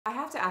I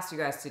have to ask you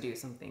guys to do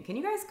something. Can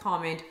you guys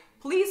comment,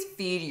 please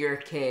feed your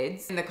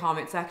kids in the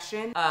comment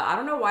section? I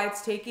don't know why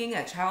it's taking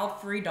a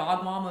child-free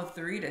dog mom of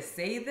 3 to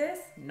say this,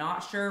 not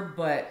sure,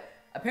 but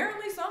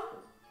apparently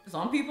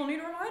some people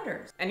need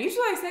reminders. And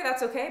usually I say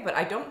that's okay, but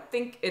I don't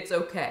think it's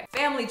okay.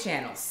 Family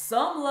channels,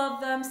 some love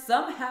them,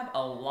 some have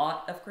a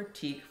lot of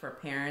critique for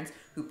parents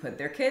who put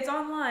their kids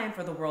online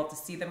for the world to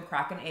see them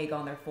crack an egg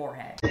on their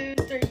forehead. 2,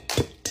 3.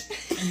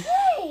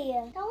 Hey,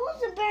 that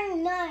was a very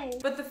nice.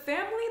 But the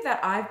family that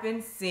I've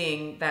been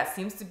seeing that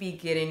seems to be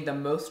getting the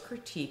most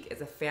critique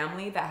is a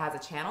family that has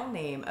a channel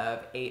name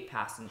of 8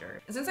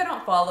 Passengers. And since I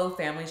don't follow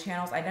family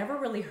channels, I never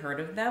really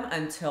heard of them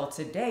until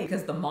today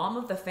because the mom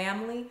of the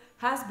family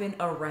has been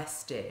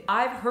arrested.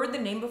 I've heard the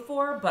name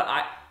before, but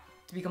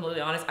to be completely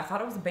honest, I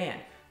thought it was a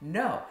band.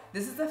 No,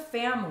 this is a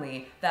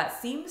family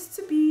that seems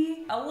to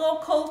be a little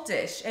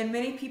cultish, and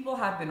many people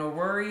have been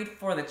worried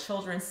for the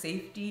children's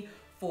safety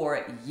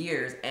for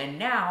years. And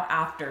now,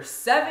 after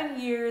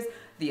 7 years,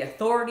 the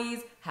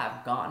authorities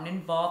have gotten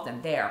involved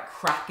and they are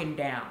cracking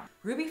down.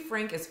 Ruby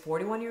Frank is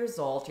 41 years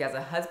old. She has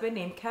a husband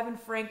named Kevin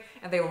Frank,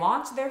 and they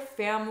launched their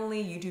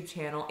family YouTube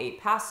channel, 8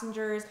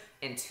 Passengers,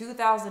 in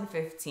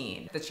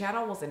 2015. The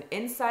channel was an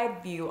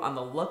inside view on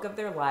the look of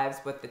their lives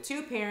with the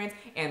 2 parents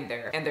and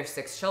their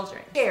 6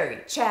 children. Sherry,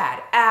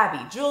 Chad,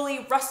 Abby,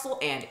 Julie, Russell,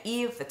 and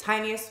Eve, the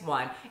tiniest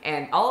one.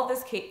 And all of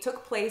this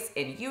took place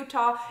in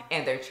Utah,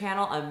 and their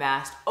channel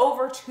amassed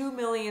over 2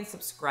 million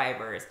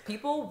subscribers.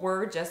 People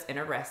were just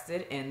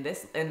interested in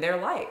their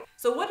life.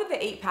 So what did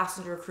the 8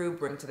 Passenger crew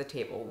bring to the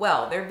table?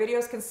 Well, their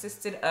videos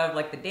consisted of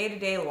like the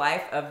day-to-day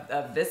life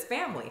of this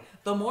family,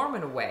 the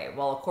Mormon way.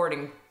 Well,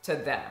 according to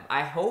them.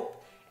 I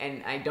hope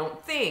and I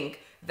don't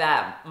think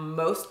that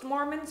most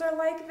Mormons are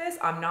like this.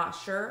 I'm not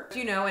sure.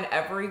 You know, in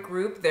every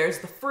group, there's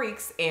the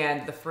freaks,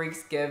 and the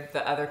freaks give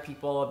the other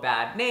people a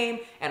bad name.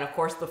 And of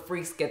course, the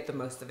freaks get the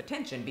most of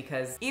attention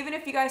because even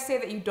if you guys say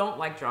that you don't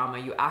like drama,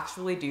 you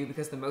actually do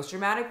because the most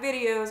dramatic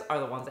videos are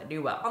the ones that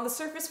do well. On the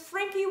surface,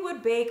 Frankie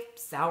would bake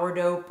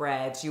sourdough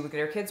bread. She would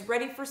get her kids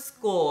ready for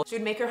school. She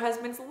would make her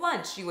husband's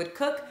lunch. She would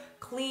cook,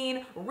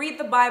 clean, read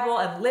the Bible,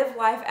 and live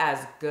life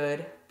as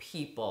good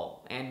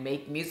people and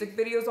make music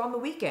videos on the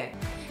weekend.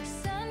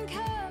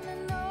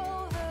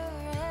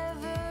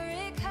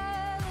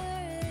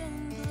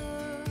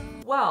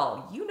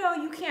 Well, you know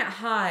you can't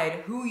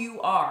hide who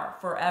you are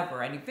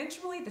forever, and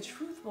eventually the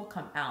truth will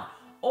come out.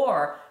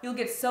 Or you'll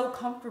get so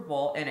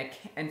comfortable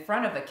in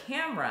front of a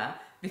camera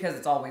because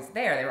it's always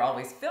there, they're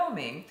always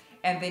filming,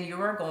 and then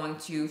you are going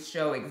to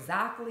show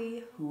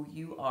exactly who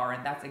you are,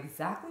 and that's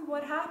exactly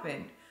what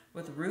happened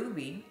with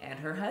Ruby and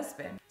her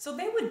husband. So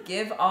they would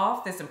give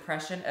off this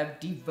impression of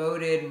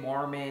devoted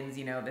Mormons,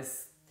 you know,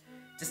 this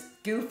just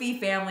goofy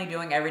family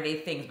doing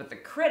everyday things, but the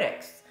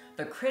critics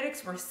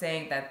were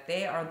saying that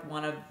they are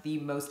one of the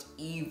most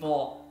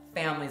evil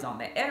families on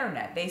the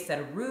internet. They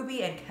said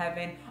Ruby and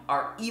Kevin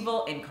are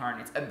evil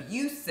incarnates,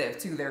 abusive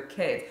to their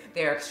kids.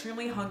 They are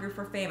extremely hungry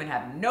for fame and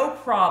have no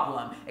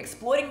problem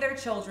exploiting their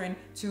children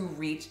to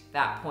reach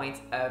that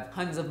point of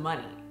tons of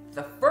money.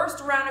 The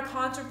first round of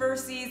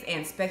controversies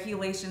and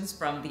speculations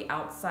from the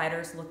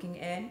outsiders looking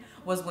in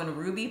was when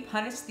Ruby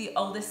punished the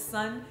oldest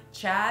son,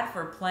 Chad,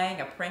 for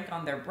playing a prank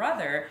on their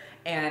brother,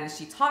 and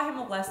she taught him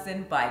a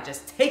lesson by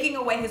just taking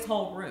away his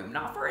whole room.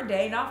 Not for a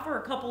day, not for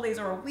a couple days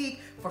or a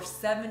week, for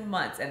 7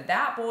 months. And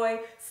that boy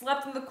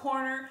slept in the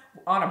corner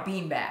on a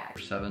beanbag.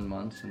 For 7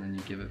 months, and then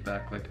you give it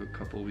back like a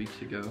couple weeks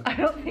ago. I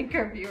don't think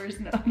our viewers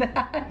know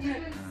that.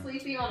 You've been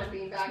sleeping on a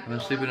beanbag. I've been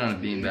sleeping on a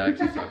beanbag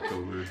since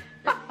October.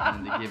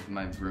 And they gave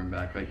my room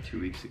back like 2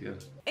 weeks ago.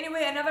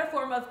 Anyway, another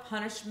form of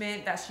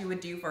punishment that she would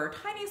do for her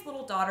tiniest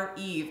little daughter,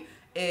 Eve,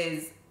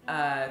 is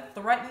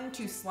threaten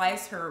to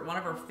slice one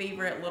of her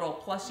favorite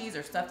little plushies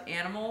or stuffed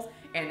animals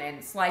and then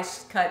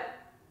cut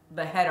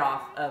the head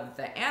off of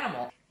the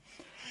animal.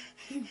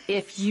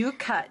 If you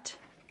cut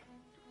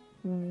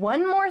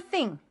one more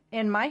thing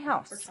in my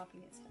house,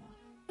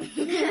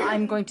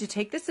 I'm going to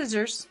take the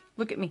scissors,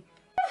 look at me,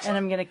 and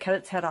I'm going to cut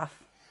its head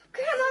off.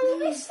 Grandma will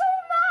be so mad.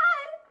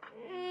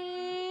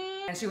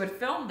 And she would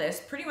film this,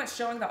 pretty much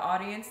showing the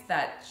audience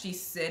that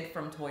she's Sid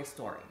from Toy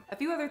Story. A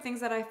few other things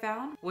that I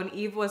found. When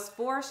Eve was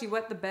 4, she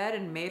wet the bed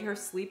and made her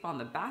sleep on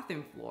the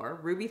bathroom floor.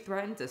 Ruby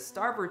threatened to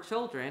starve her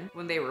children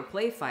when they were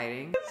play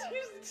fighting.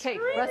 Okay,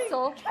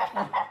 Russell.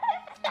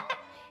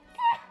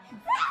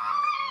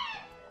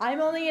 I'm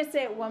only gonna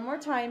say it one more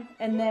time,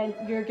 and then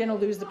you're gonna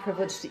lose the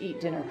privilege to eat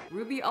dinner.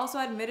 Ruby also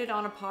admitted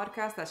on a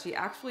podcast that she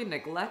actually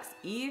neglects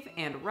Eve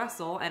and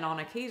Russell, and on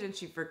occasion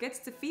she forgets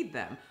to feed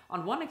them.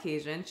 On one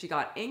occasion, she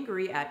got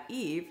angry at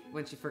Eve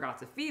when she forgot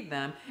to feed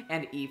them,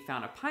 and Eve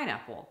found a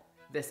pineapple.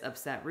 This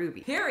upset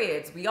Ruby.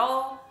 Periods, we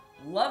all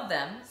love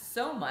them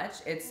so much.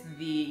 It's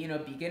the,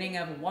 beginning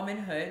of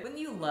womanhood. Wouldn't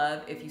you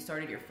love if you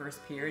started your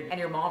first period and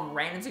your mom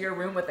ran into your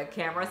room with a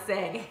camera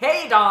saying,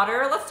 "Hey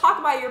daughter, let's talk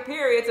about your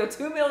period," so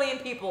 2 million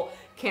people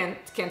can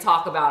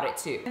talk about it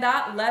too. And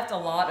that left a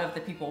lot of the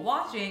people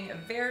watching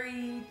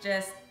very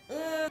just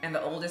And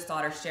the oldest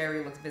daughter,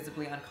 Sherry, looks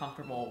visibly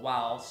uncomfortable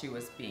while she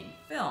was being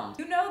filmed.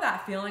 You know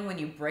that feeling when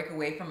you break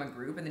away from a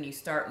group and then you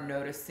start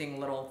noticing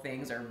little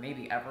things or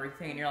maybe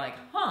everything and you're like,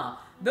 huh,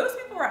 those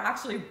people are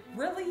actually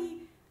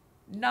really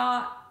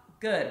not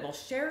good. Well,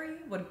 Sherry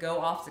would go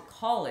off to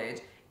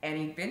college and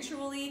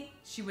eventually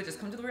she would just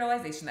come to the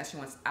realization that she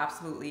wants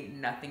absolutely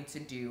nothing to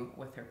do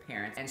with her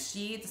parents. And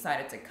she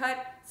decided to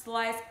cut,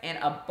 slice, and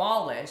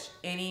abolish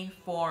any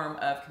form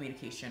of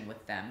communication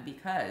with them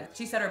because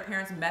she said her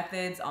parents'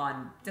 methods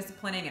on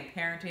disciplining and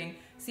parenting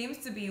seems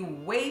to be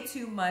way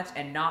too much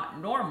and not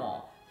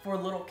normal for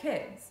little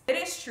kids. It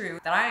is true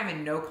that I am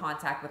in no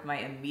contact with my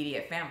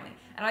immediate family,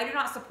 and I do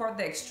not support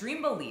the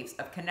extreme beliefs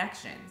of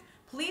connections.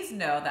 Please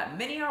know that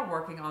many are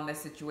working on this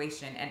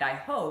situation, and I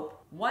hope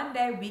one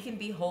day we can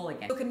be whole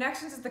again. So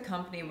Connections is the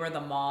company where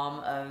the mom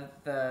of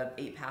the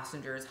 8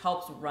 passengers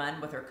helps run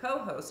with her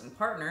co-host and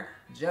partner,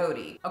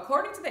 Jody.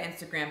 According to the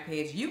Instagram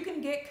page, you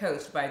can get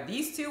coached by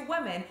these 2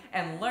 women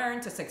and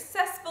learn to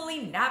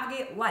successfully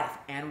navigate life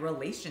and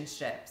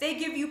relationships. They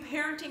give you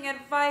parenting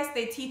advice,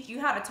 they teach you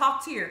how to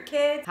talk to your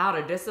kids, how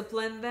to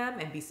discipline them,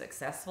 and be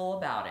successful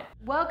about it.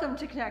 Welcome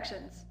to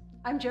Connections.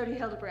 I'm Jody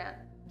Hildebrand.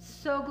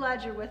 So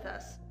glad you're with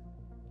us.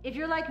 If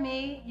you're like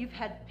me, you've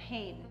had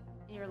pain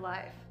in your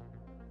life.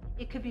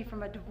 It could be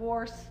from a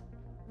divorce,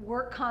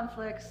 work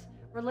conflicts,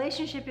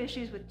 relationship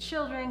issues with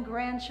children,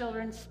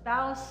 grandchildren,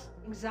 spouse,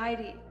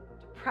 anxiety,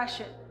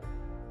 depression,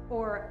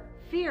 or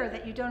fear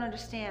that you don't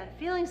understand,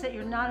 feelings that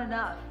you're not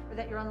enough or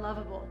that you're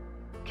unlovable.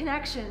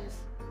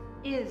 Connections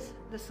is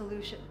the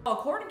solution.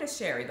 According to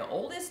Sherry, the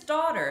oldest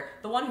daughter,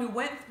 the one who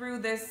went through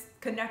this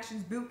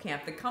Connections boot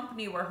camp, the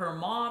company where her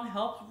mom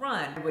helped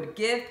run, would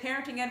give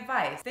parenting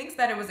advice, thinks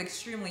that it was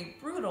extremely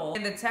brutal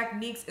and the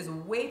techniques is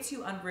way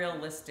too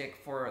unrealistic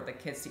for the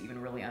kids to even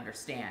really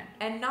understand.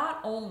 And not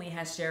only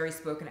has Sherry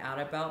spoken out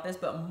about this,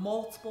 but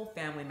multiple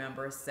family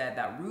members said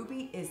that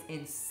Ruby is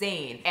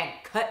insane and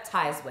cut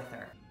ties with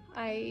her.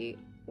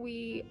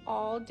 We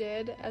all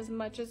did as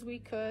much as we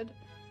could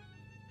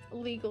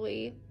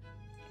legally,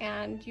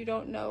 and you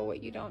don't know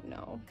what you don't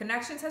know.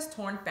 Connections has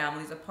torn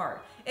families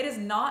apart. It is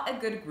not a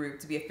good group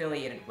to be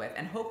affiliated with,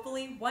 and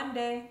hopefully one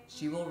day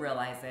she will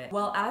realize it.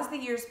 Well, as the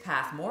years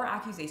passed, more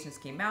accusations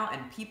came out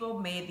and people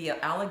made the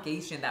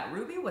allegation that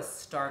Ruby was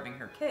starving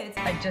her kids.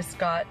 I just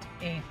got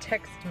a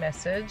text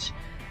message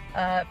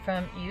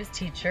from Eve's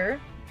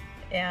teacher,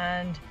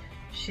 and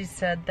she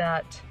said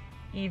that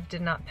Eve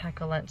did not pack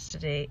a lunch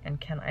today, and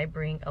can I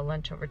bring a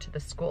lunch over to the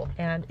school?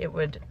 And it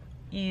would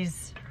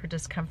ease her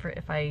discomfort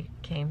if I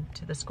came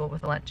to the school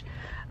with lunch.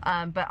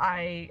 But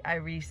I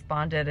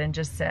responded and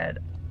just said,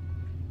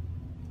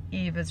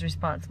 Eve is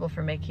responsible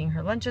for making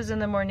her lunches in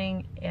the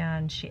morning,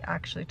 and she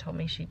actually told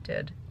me she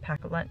did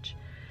pack a lunch.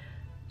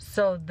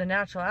 So the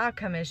natural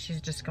outcome is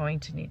she's just going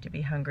to need to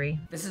be hungry.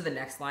 This is the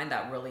next line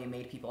that really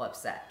made people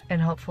upset.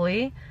 And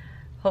hopefully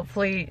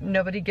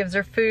nobody gives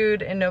her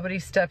food and nobody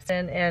steps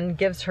in and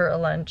gives her a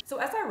lunch. So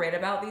as I read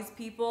about these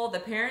people, the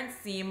parents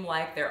seem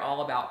like they're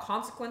all about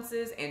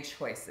consequences and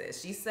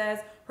choices. She says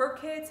her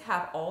kids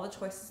have all the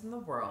choices in the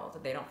world.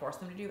 They don't force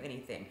them to do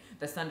anything.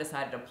 The son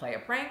decided to play a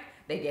prank.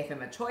 They gave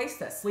him a choice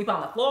to sleep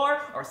on the floor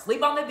or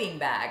sleep on the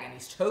beanbag, and he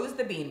chose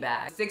the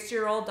beanbag.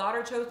 6-year-old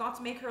daughter chose not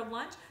to make her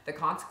lunch. The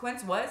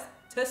consequence was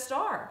to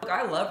starve. Look,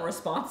 I love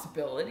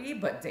responsibility,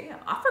 but damn,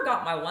 I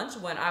forgot my lunch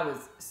when I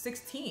was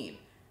 16.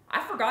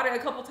 I forgot it a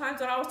couple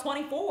times when I was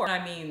 24.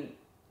 I mean,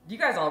 you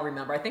guys all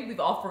remember. I think we've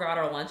all forgot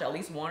our lunch at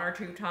least 1 or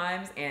 2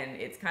 times, and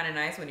it's kind of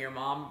nice when your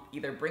mom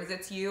either brings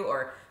it to you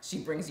or she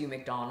brings you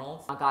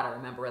McDonald's. I gotta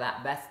remember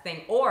that best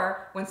thing.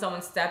 Or when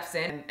someone steps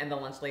in and the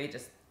lunch lady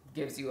just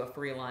gives you a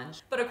free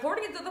lunch. But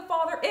according to the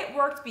father, it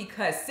worked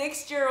because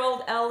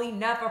 6-year-old Ellie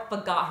never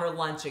forgot her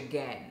lunch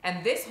again.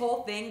 And this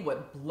whole thing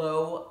would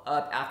blow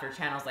up after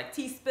channels like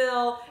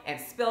T-Spill and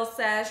Spill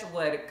Sesh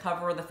would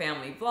cover the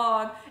family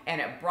vlog,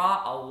 and it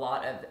brought a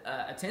lot of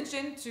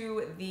attention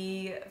to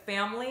the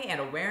family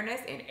and awareness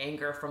and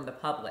anger from the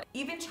public.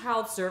 Even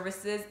Child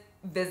Services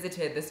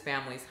visited this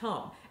family's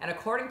home. And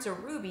according to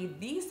Ruby,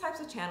 these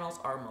types of channels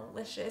are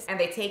malicious and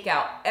they take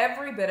out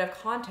every bit of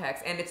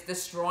context, and it's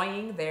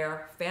destroying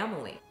their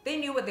family. They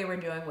knew what they were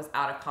doing was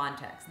out of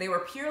context. They were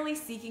purely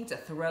seeking to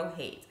throw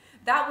hate.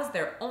 That was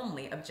their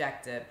only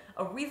objective.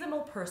 A reasonable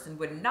person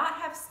would not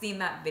have seen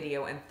that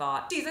video and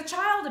thought, she's a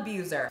child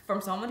abuser.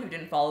 From someone who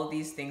didn't follow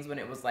these things when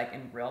it was like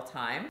in real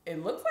time,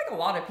 it looks like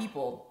a lot of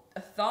people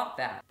thought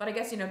that. But I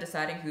guess, you know,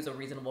 deciding who's a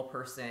reasonable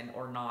person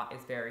or not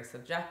is very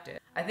subjective.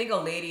 I think a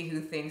lady who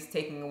thinks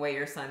taking away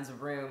your son's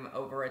room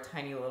over a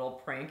tiny little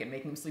prank and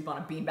making him sleep on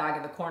a beanbag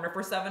in the corner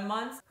for 7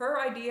 months, her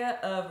idea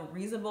of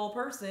reasonable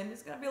person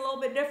is gonna be a little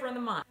bit different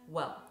than mine.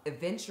 Well,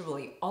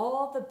 eventually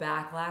all the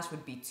backlash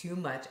would be too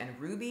much and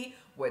Ruby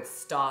would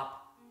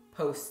stop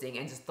posting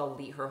and just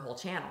delete her whole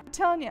channel. I'm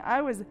telling you,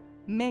 I was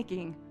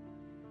making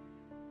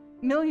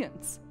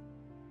millions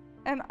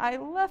and I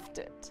left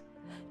it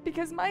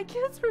because my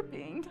kids were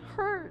being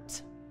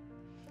hurt.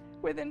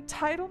 With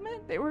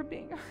entitlement, they were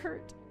being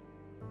hurt.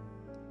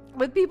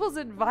 with people's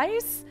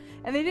advice,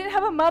 and they didn't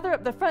have a mother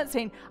up the front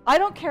saying, I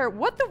don't care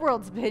what the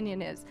world's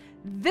opinion is.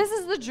 This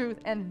is the truth,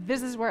 and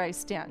this is where I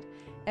stand.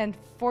 And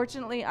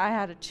fortunately, I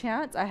had a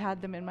chance. I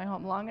had them in my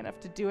home long enough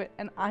to do it,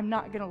 and I'm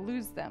not going to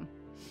lose them.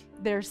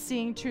 They're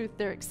seeing truth,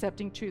 they're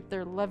accepting truth,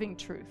 they're loving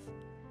truth.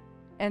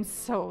 And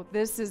so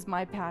this is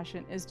my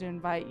passion, is to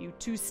invite you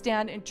to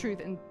stand in truth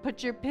and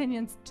put your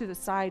opinions to the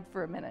side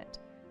for a minute.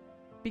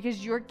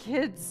 Because your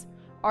kids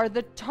are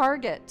the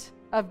target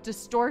of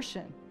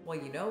distortion. Well,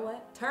 you know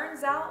what?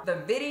 Turns out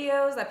the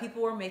videos that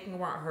people were making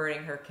weren't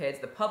hurting her kids.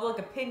 The public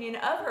opinion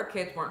of her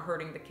kids weren't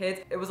hurting the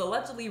kids. It was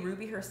allegedly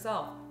Ruby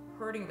herself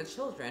hurting the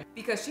children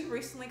because she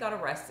recently got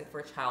arrested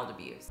for child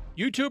abuse.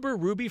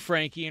 YouTuber Ruby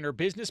Franke and her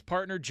business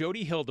partner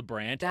Jody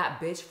Hildebrandt, that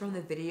bitch from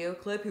the video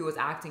clip who was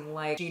acting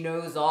like she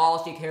knows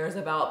all, she cares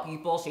about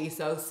people, she's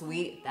so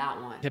sweet,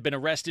 that one, have been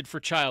arrested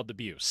for child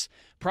abuse.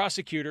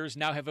 Prosecutors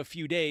now have a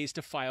few days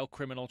to file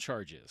criminal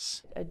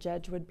charges. A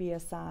judge would be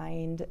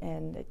assigned,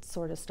 and it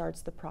sort of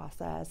starts the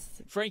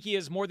process. Franke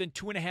has more than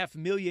 2.5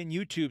 million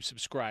YouTube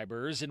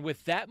subscribers, and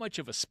with that much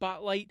of a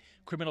spotlight,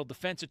 criminal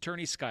defense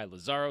attorney Sky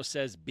Lazaro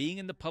says being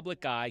in the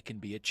public eye can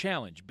be a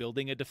challenge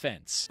building a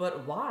defense.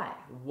 But why?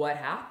 What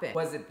happened?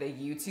 Was it the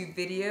YouTube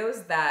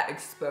videos that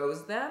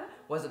exposed them?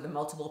 Was it the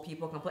multiple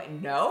people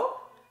complaining? No?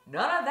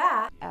 None of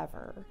that.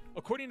 Ever.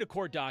 According to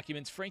court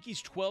documents,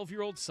 Franke's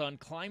 12-year-old son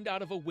climbed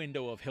out of a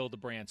window of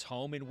Hildebrandt's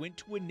home and went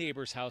to a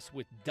neighbor's house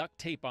with duct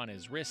tape on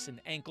his wrists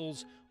and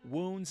ankles,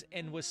 wounds,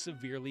 and was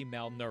severely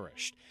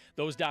malnourished.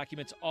 Those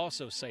documents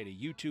also cite a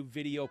YouTube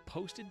video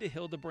posted to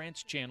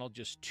Hildebrandt's channel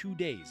just 2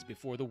 days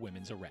before the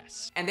women's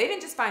arrest. And they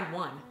didn't just find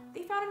one,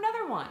 they found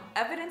another one.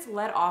 Evidence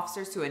led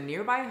officers to a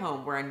nearby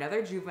home where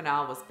another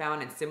juvenile was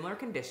found in similar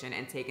condition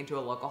and taken to a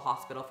local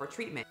hospital for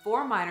treatment.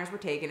 4 minors were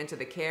taken into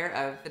the care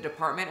of the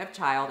Department of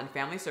Child and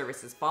Family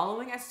Services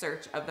following a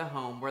search of the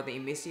home where the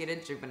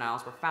emaciated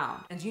juveniles were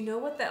found. And you know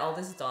what the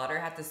eldest daughter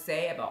had to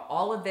say about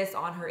all of this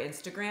on her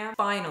Instagram?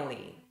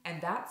 Finally. And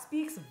that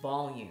speaks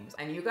volumes.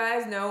 And you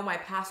guys know my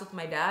past with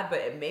my dad, but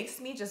it makes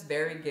me just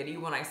very giddy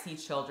when I see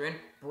children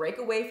break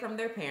away from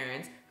their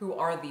parents who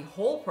are the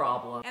whole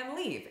problem and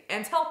leave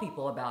and tell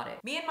people about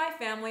it. Me and my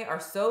family are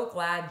so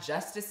glad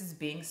justice is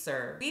being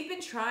served. We've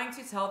been trying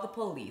to tell the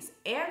police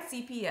and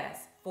CPS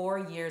for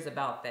years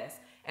about this,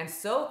 and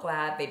so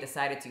glad they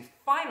decided to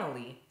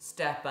finally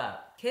step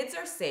up. Kids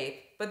are safe,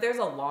 but there's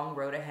a long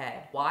road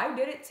ahead. Why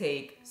did it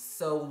take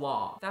so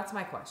long? That's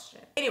my question.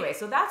 Anyway,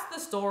 so that's the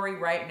story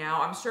right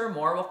now. I'm sure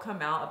more will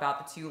come out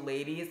about the 2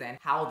 ladies and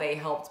how they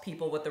helped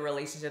people with the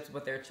relationships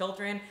with their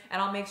children,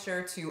 and I'll make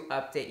sure to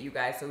update you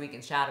guys so we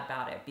can chat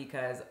about it,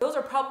 because those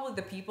are probably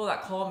the people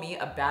that call me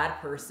a bad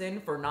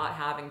person for not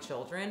having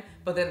children,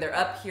 but then they're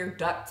up here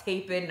duct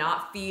taping,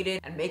 not feeding,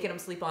 and making them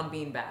sleep on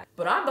beanbags.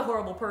 But I'm the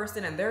horrible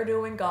person and they're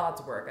doing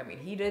God's work. I mean,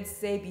 he did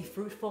say be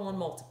fruitful and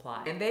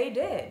multiply, and they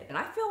did. And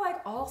I feel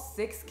like all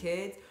 6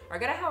 kids are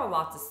gonna have a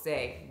lot to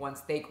say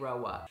once they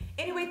grow up.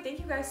 Anyway, thank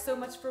you guys so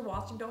much for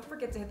watching. Don't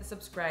forget to hit the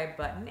subscribe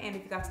button, and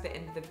if you got to the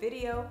end of the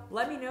video,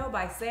 let me know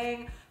by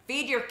saying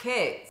feed your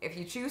kids. If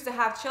you choose to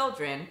have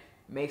children,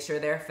 make sure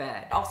they're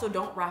fed. Also,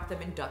 don't wrap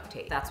them in duct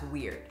tape. That's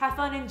weird. Have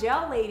fun in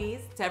jail,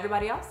 ladies. To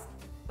everybody else,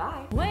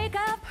 bye. Wake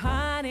up,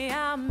 honey,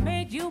 I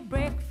made you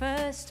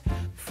breakfast.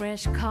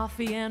 Fresh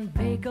coffee and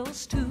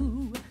bagels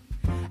too.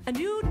 A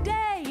new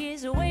day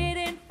is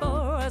waiting for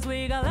us.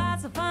 We got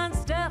lots of fun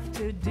stuff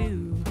to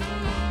do.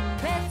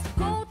 Let's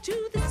go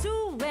to the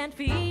zoo and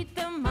feed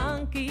the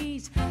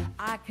monkeys.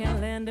 I can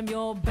lend them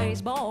your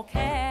baseball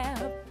cap.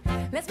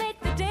 Let's make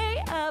the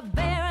day a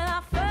very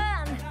lot of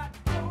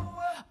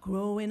fun.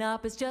 Growing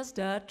up is just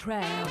a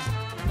trap.